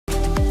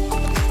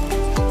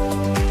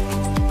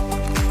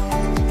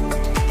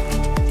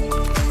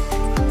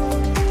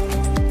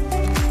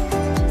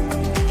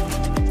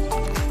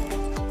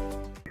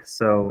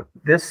So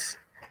this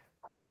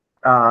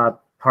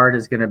part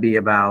is going to be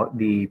about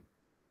the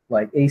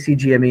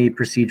ACGME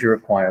procedure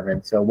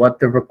requirements. So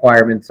what the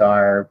requirements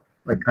are,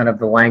 like kind of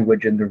the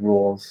language and the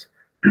rules,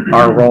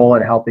 our role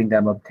in helping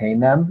them obtain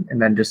them,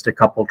 and then just a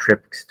couple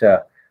tricks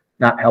to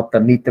not help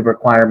them meet the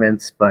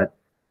requirements, but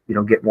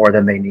get more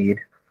than they need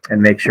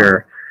and make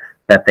sure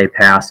that they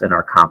pass and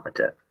are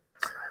competent.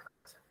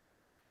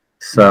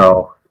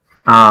 So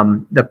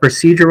the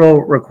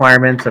procedural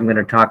requirements I'm going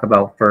to talk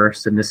about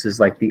first, and this is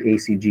like the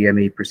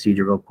ACGME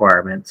procedural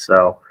requirements.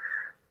 So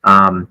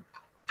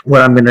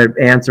what I'm going to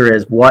answer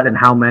is what and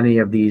how many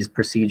of these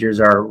procedures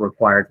are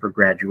required for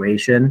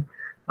graduation.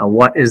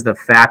 What is the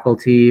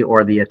faculty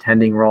or the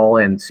attending role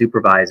in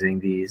supervising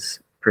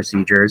these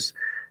procedures?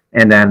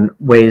 And then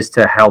ways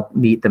to help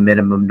meet the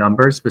minimum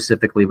numbers,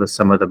 specifically with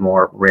some of the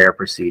more rare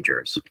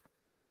procedures.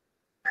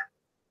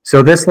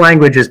 So this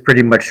language is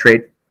pretty much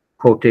straight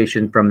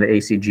quotation from the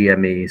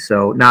ACGME.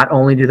 So not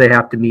only do they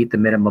have to meet the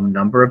minimum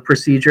number of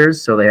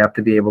procedures, so they have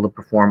to be able to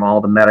perform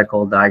all the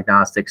medical,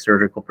 diagnostic,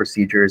 surgical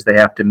procedures, they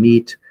have to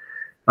meet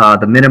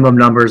the minimum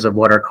numbers of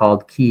what are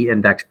called key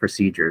index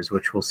procedures,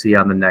 which we'll see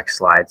on the next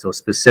slide. So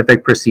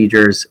specific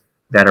procedures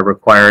that are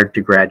required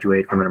to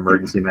graduate from an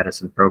emergency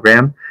medicine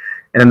program.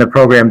 And then the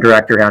program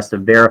director has to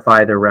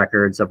verify the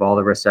records of all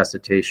the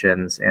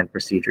resuscitations and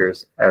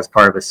procedures as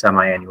part of a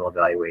semi-annual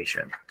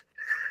evaluation.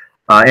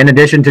 In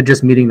addition to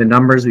just meeting the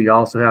numbers, we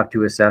also have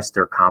to assess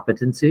their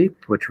competency,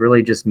 which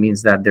really just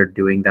means that they're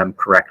doing them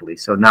correctly.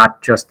 So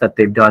not just that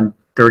they've done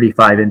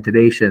 35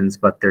 intubations,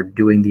 but they're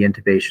doing the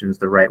intubations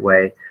the right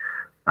way.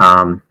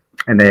 And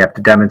they have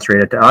to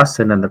demonstrate it to us.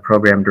 And then the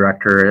program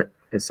director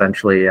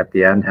essentially at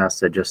the end has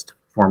to just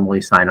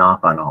formally sign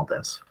off on all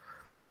this.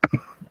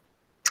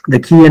 The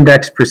key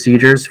index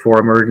procedures for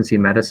emergency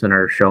medicine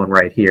are shown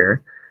right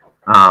here.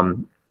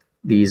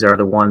 These are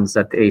the ones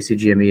that the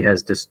ACGME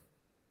has just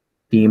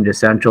deemed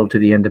essential to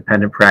the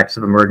independent practice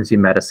of emergency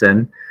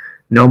medicine.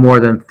 No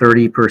more than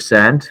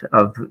 30%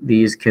 of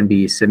these can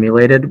be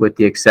simulated, with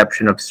the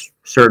exception of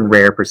certain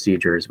rare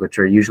procedures, which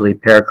are usually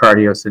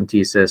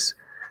pericardiocentesis,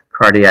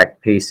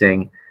 cardiac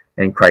pacing,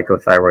 and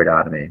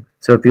cricothyroidotomy.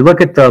 So if you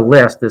look at the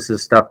list, this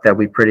is stuff that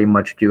we pretty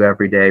much do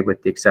every day,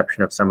 with the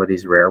exception of some of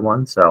these rare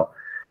ones. So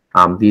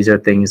these are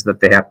things that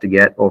they have to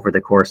get over the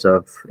course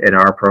of, in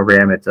our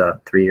program, it's a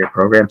 3-year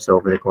program, so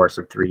over the course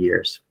of 3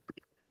 years.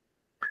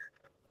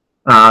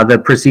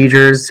 The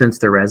procedures, since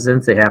they're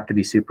residents, they have to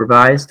be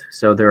supervised.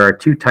 So there are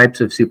 2 types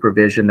of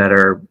supervision that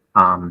are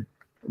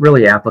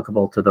really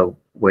applicable to the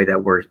way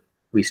that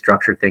we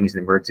structure things in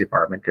the emergency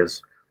department,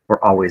 because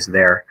we're always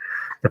there.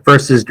 The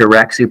first is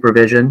direct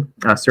supervision.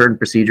 Certain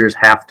procedures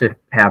have to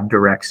have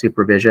direct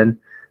supervision,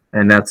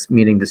 and that's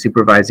meaning the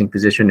supervising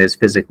physician is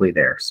physically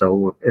there.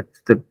 So if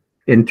the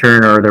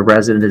intern or the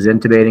resident is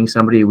intubating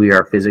somebody, we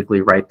are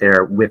physically right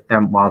there with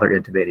them while they're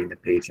intubating the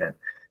patient.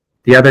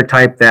 The other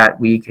type that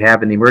we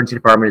have in the emergency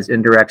department is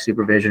indirect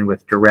supervision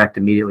with direct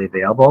immediately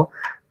available,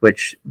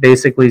 which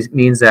basically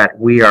means that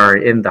we are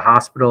in the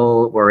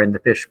hospital, we're in the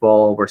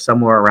fishbowl, we're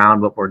somewhere around,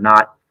 but we're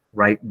not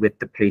right with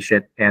the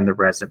patient and the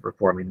resident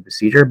performing the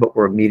procedure, but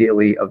we're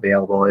immediately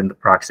available in the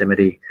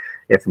proximity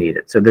if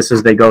needed. So this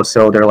is, they go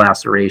sew their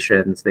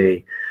lacerations,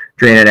 they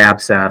drain an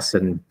abscess,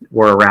 and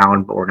we're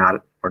around, but we're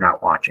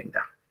not watching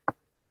them.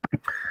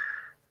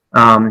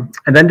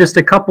 And then just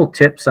a couple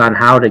tips on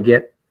how to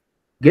get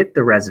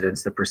the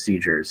residents the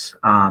procedures.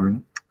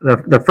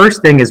 The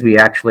first thing is we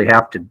actually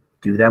have to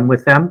do them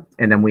with them,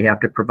 and then we have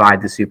to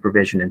provide the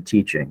supervision and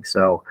teaching.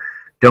 So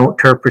don't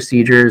turf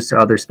procedures to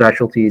other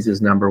specialties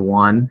is number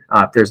 1.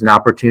 If there's an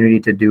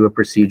opportunity to do a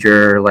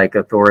procedure like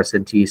a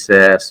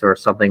thoracentesis or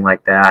something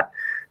like that,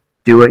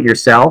 do it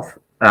yourself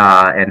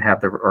and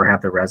have the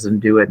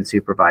resident do it and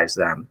supervise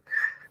them.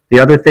 The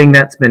other thing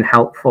that's been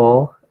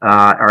helpful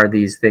are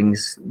these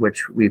things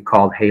which we've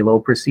called HALO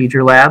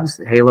procedure labs.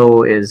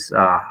 HALO is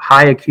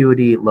high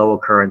acuity, low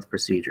occurrence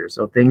procedures.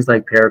 So things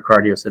like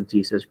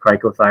pericardiocentesis,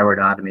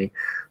 cricothyroidotomy,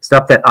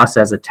 stuff that us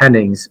as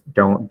attendings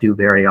don't do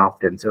very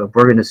often. So if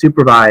we're going to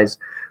supervise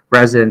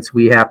residents,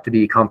 we have to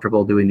be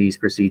comfortable doing these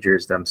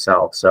procedures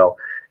themselves. So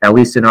at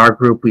least in our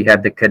group, we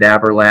had the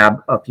cadaver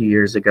lab a few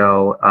years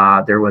ago.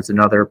 There was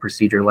another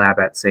procedure lab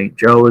at St.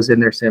 Joe's in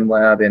their sim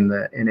lab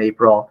in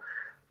April.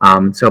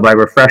 So by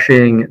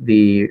refreshing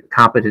the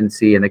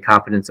competency and the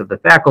competence of the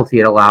faculty,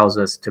 it allows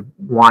us to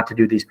want to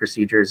do these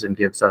procedures and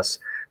gives us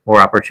more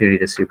opportunity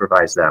to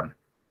supervise them.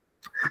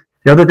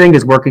 The other thing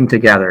is working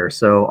together.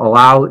 So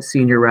allow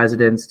senior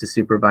residents to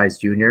supervise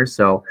juniors.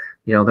 So,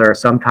 there are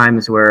some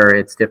times where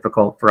it's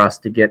difficult for us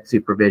to get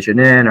supervision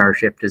in, our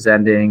shift is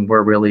ending,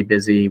 we're really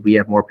busy, we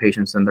have more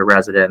patients than the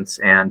residents,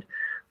 and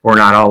we're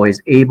not always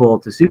able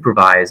to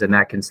supervise, and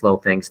that can slow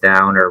things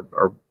down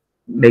or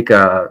make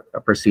a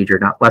procedure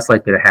less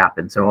likely to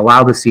happen. So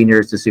allow the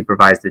seniors to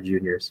supervise the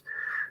juniors.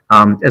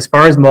 As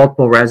far as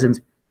multiple residents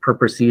per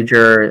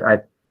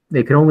procedure,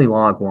 they can only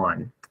log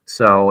 1.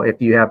 So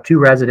if you have 2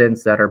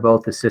 residents that are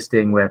both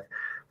assisting with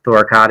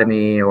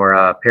thoracotomy or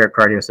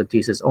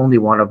pericardiocentesis, only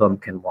one of them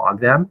can log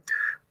them.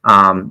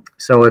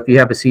 So if you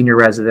have a senior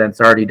resident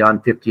that's already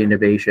done 50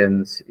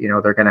 intubations,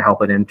 they're going to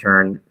help an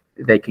intern.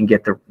 They can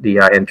get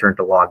the intern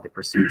to log the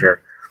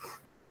procedure,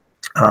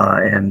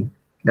 and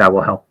that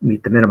will help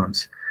meet the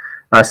minimums.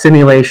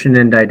 Simulation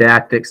and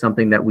didactic,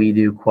 something that we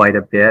do quite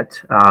a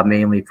bit,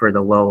 mainly for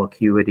the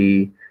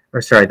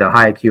the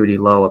high acuity,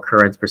 low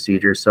occurrence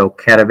procedures. So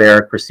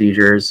cadaveric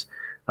procedures,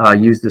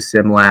 use the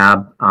sim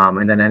lab,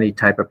 and then any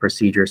type of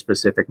procedure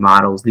specific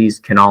models. These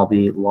can all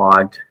be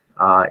logged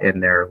in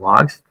their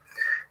logs.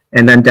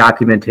 And then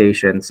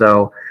documentation.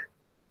 So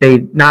they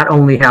not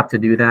only have to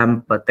do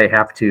them, but they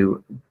have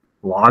to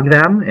log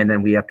them, and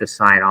then we have to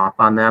sign off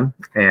on them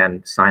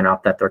and sign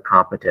off that they're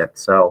competent.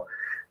 So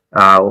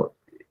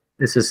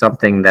this is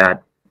something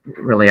that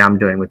really I'm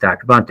doing with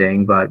Dr.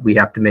 Bunting, but we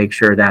have to make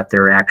sure that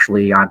they're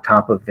actually on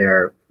top of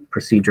their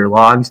procedure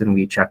logs, and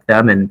we check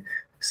them and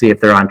see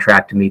if they're on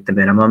track to meet the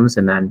minimums,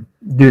 and then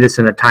do this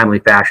in a timely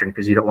fashion,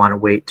 because you don't want to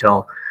wait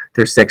till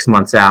they're 6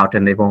 months out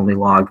and they've only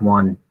logged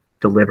one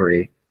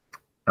delivery,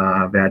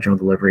 vaginal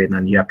delivery, and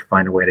then you have to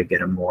find a way to get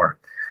them more.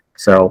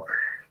 So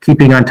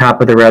keeping on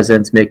top of the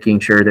residents, making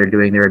sure they're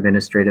doing their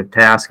administrative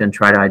tasks, and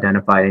try to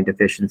identify any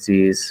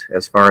deficiencies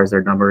as far as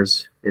their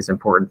numbers is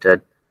important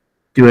to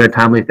do it in a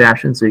timely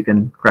fashion so you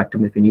can correct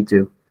them if you need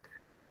to.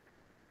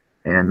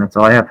 And that's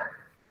all I have.